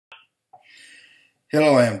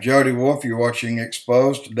Hello, I'm Jody Wolf. You're watching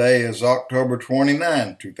Expoz. Today is October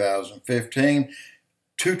 29, 2015,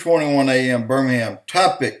 2:21 a.m. Birmingham.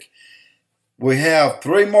 Topic: we have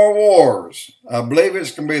three more wars. I believe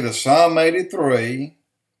it's going to be the Psalm 83,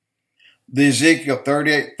 the Ezekiel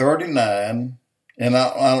 38:39, and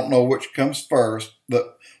I don't know which comes first.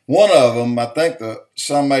 But one of them, I think the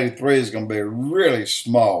Psalm 83 is going to be a really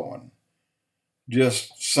small one.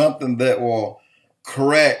 Just something that will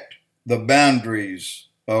correct the boundaries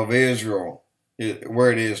of Israel,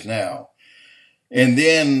 where it is now. And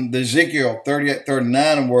then the Ezekiel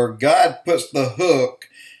 38:39, where God puts the hook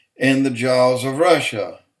in the jaws of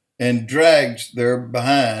Russia and drags their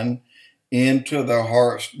behind into their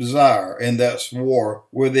heart's desire, and that's war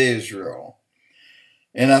with Israel.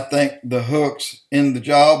 And I think the hook's in the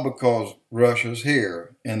jaw because Russia's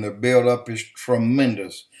here, and their buildup is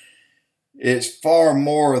tremendous. It's far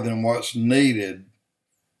more than what's needed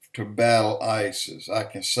to battle ISIS. I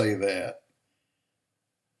can say that.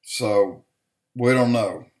 So we don't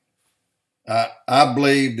know. I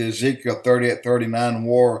believe the Ezekiel 38:39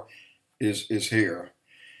 war is here.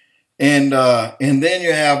 And then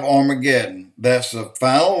you have Armageddon. That's the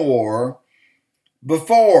final war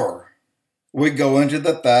before we go into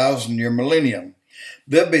the 1,000-year millennium.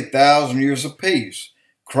 There'll be 1,000 years of peace.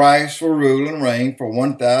 Christ will rule and reign for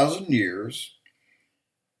 1,000 years.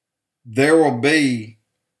 There will be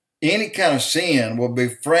any kind of sin will be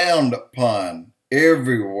frowned upon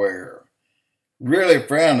everywhere, really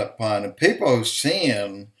frowned upon. And people who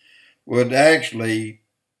sin would actually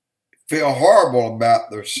feel horrible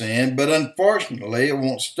about their sin, but unfortunately it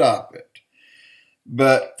won't stop it.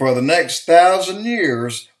 But for the next 1,000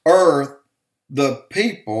 years, earth, the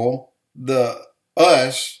people,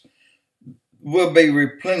 us, will be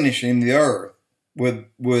replenishing the earth with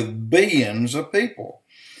billions of people.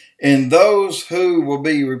 And those who will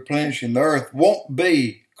be replenishing the earth won't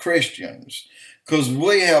be Christians, because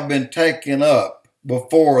we have been taken up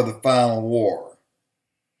before the final war.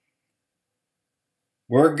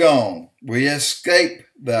 We're gone. We escaped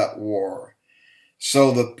that war.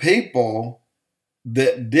 So the people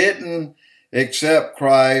that didn't accept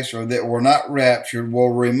Christ or that were not raptured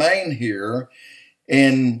will remain here,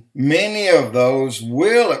 and many of those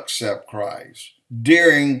will accept Christ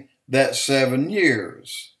during that 7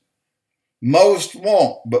 years. Most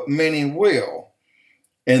won't, but many will.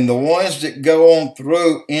 And the ones that go on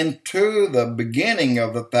through into the beginning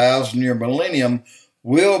of the 1,000-year millennium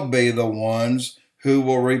will be the ones who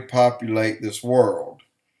will repopulate this world.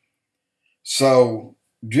 So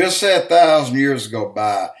just say 1,000 years go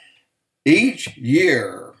by. Each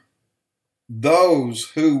year, those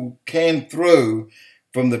who came through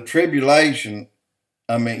from the tribulation,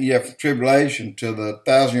 from tribulation to the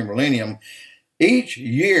 1,000-year millennium, each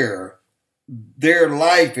year, their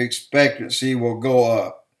life expectancy will go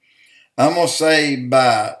up. I'm going to say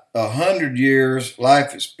by 100 years,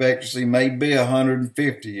 life expectancy may be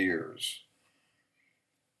 150 years.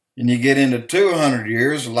 And you get into 200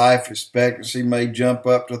 years, life expectancy may jump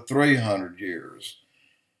up to 300 years.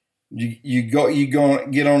 You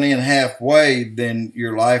get on in halfway, then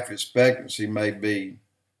your life expectancy may be,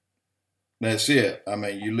 that's it. I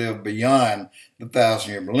mean, you live beyond the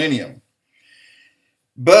 1,000-year millennium.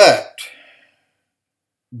 But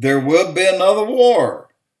there will be another war.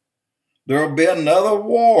 There will be another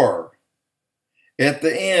war at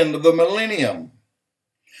the end of the millennium,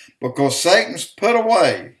 because Satan's put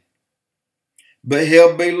away, but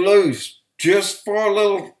he'll be loose just for a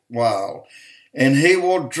little while, and he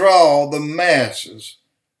will draw the masses,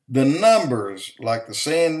 the numbers like the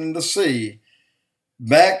sand in the sea,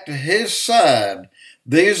 back to his side.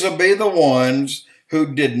 These will be the ones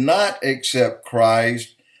who did not accept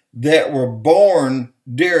Christ, that were born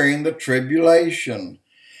during the tribulation.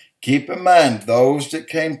 Keep in mind, those that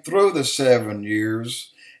came through the 7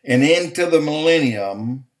 years and into the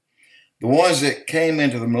millennium, the ones that came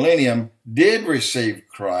into the millennium did receive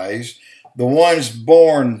Christ. The ones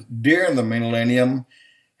born during the millennium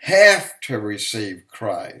have to receive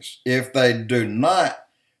Christ. If they do not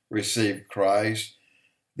receive Christ,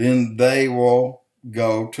 then they will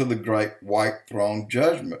go to the great white throne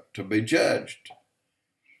judgment to be judged.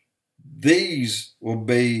 These will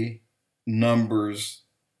be numbers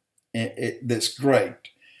that's great.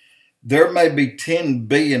 There may be 10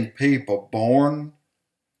 billion people born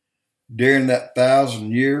during that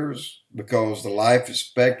 1,000 years, because the life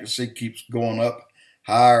expectancy keeps going up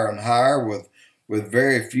higher and higher with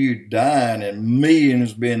very few dying and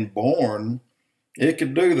millions being born. It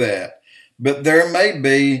could do that. But there may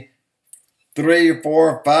be 3 or 4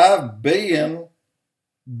 or 5 billion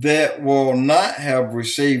that will not have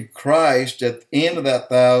received Christ at the end of that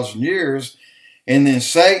 1,000 years, and then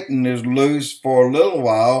Satan is loose for a little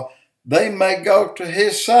while, they may go to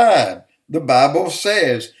his side. The Bible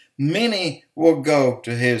says many will go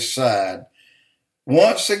to his side.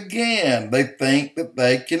 Once again, they think that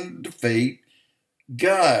they can defeat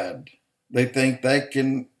God. They think they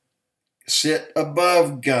can sit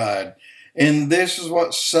above God. And this is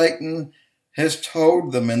what Satan has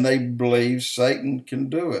told them, and they believe Satan can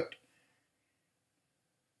do it.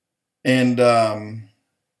 And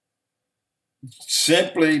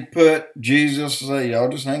simply put, Jesus said, y'all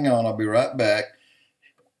just hang on, I'll be right back.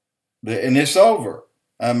 And it's over.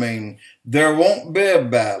 I mean, there won't be a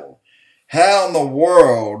battle. How in the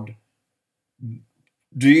world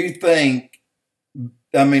do you think,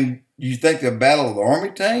 you think the battle of the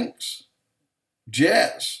army tanks?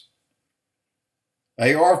 Jets?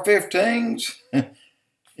 AR-15s?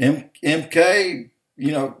 MK,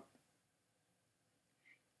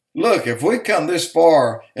 look, if we come this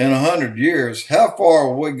far in 100 years, how far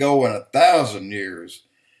will we go in 1,000 years?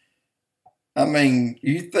 I mean,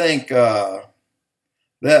 you think that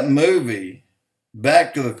movie,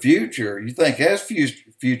 Back to the Future, you think that's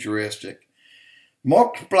futuristic?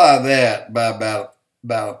 Multiply that by about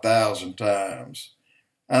 1,000 times.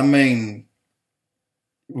 I mean,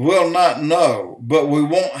 we'll not know, but we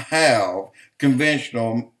won't have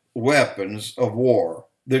conventional weapons of war.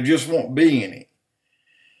 There just won't be any.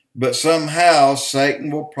 But somehow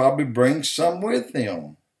Satan will probably bring some with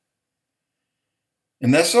him.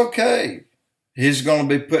 And that's okay. He's going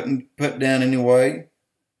to be put down anyway.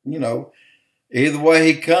 Either way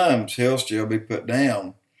he comes, he'll still be put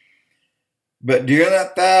down. But during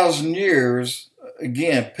that 1,000 years,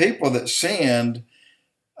 again, people that sinned,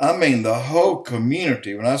 the whole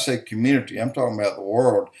community, when I say community, I'm talking about the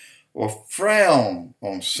world, will frown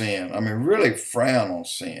on sin. Really frown on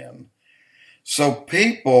sin. So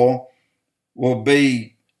people will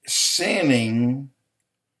be sinning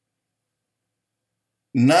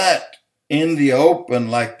not in the open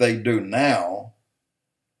like they do now,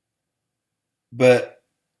 but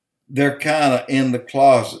they're kind of in the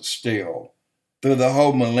closet still through the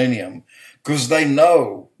whole millennium, because they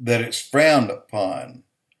know that it's frowned upon,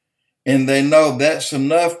 and they know that's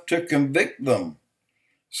enough to convict them.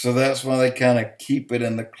 So that's why they kind of keep it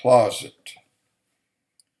in the closet.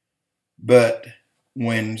 But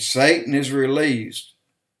when Satan is released,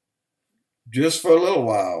 just for a little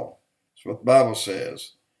while, that's what the Bible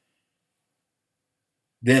says,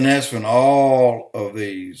 then that's when all of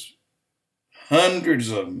these hundreds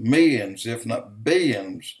of millions, if not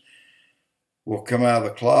billions, will come out of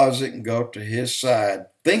the closet and go to his side,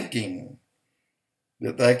 thinking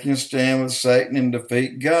that they can stand with Satan and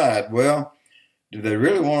defeat God. Well, do they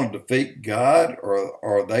really want to defeat God,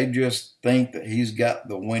 or they just think that he's got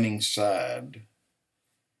the winning side?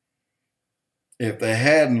 If they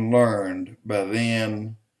hadn't learned by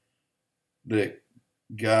then that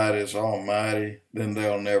God is almighty, then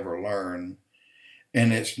they'll never learn.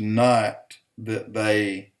 And it's not that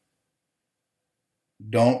they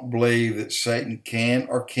don't believe that Satan can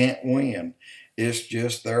or can't win. It's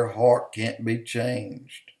just their heart can't be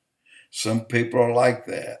changed. Some people are like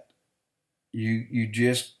that. You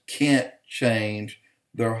just can't change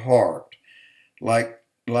their heart. Like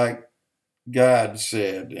God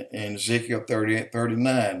said in Ezekiel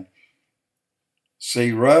 38:39.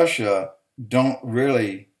 See, Russia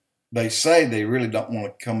they say they really don't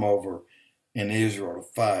want to come over in Israel to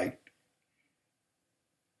fight.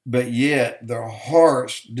 But yet their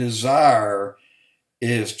heart's desire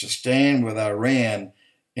is to stand with Iran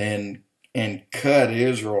and cut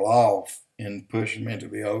Israel off and push them into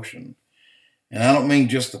the ocean. And I don't mean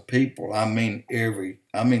just the people. I mean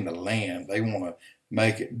the land. They want to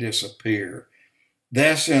make it disappear.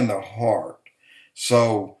 That's in their heart.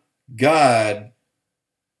 So God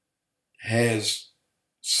has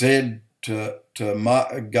said to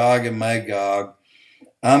Gog and Magog,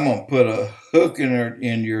 I'm going to put a hook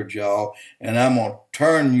in your jaw, and I'm going to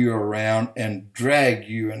turn you around and drag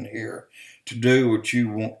you in here to do what you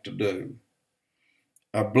want to do.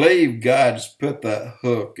 I believe God has put that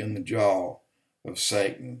hook in the jaw of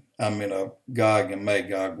Satan. Of Gog and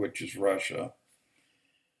Magog, which is Russia.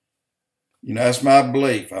 That's my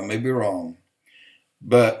belief. I may be wrong.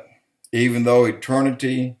 But even though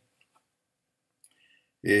eternity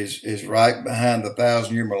is right behind the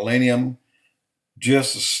 1,000-year millennium,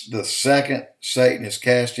 just the second Satan is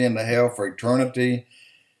cast into hell for eternity,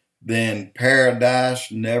 then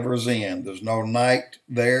paradise never ends. There's no night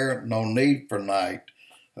there, no need for night.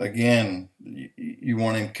 Again, you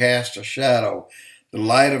want him cast a shadow. The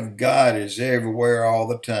light of God is everywhere all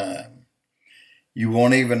the time. You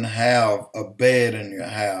won't even have a bed in your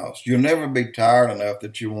house. You'll never be tired enough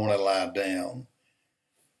that you want to lie down.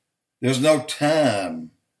 There's no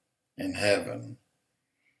time in heaven.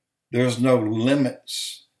 There's no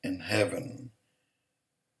limits in heaven.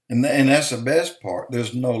 And that's the best part.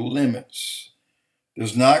 There's no limits.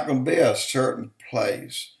 There's not going to be a certain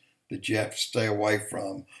place that you have to stay away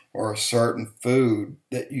from, or a certain food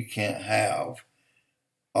that you can't have.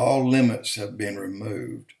 All limits have been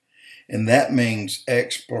removed. And that means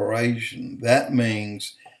exploration. That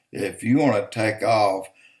means if you want to take off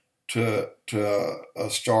to a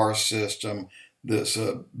star system that's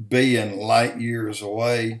 1 billion light years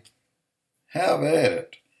away, have at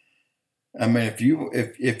it. I mean,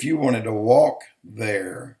 if you wanted to walk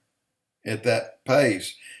there at that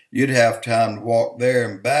pace, you'd have time to walk there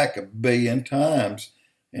and back 1 billion times,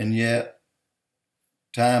 and yet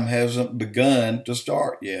time hasn't begun to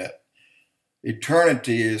start yet.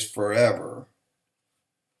 Eternity is forever.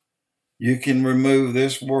 You can remove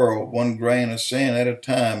this world 1 grain of sand at a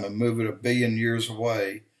time and move it 1 billion years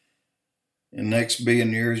away. In the next 1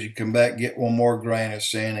 billion years, you come back, get 1 more grain of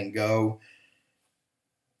sand and go.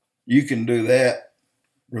 You can do that.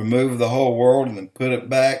 Remove the whole world and then put it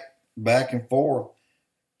back and forth.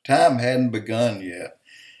 Time hadn't begun yet.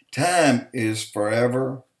 Time is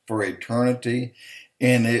forever, for eternity,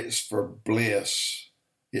 and it's for bliss.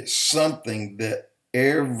 It's something that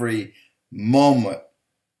every moment,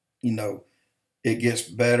 it gets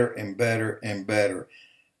better and better and better.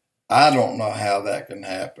 I don't know how that can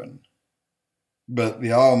happen, but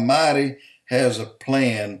the Almighty has a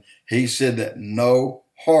plan. He said that no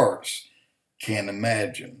hearts can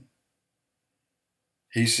imagine.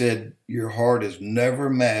 He said, your heart has never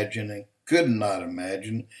imagined and could not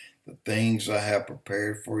imagine the things I have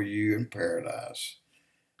prepared for you in paradise.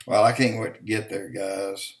 Well, I can't wait to get there,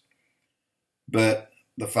 guys. But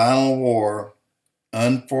the final war,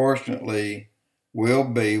 unfortunately, will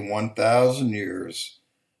be 1,000 years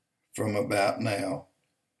from about now.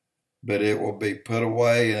 But it will be put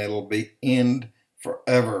away and it'll be end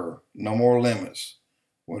forever. No more limits.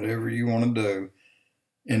 Whatever you want to do,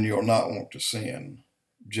 and you'll not want to sin.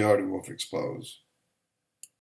 Jody Wolf Expoz.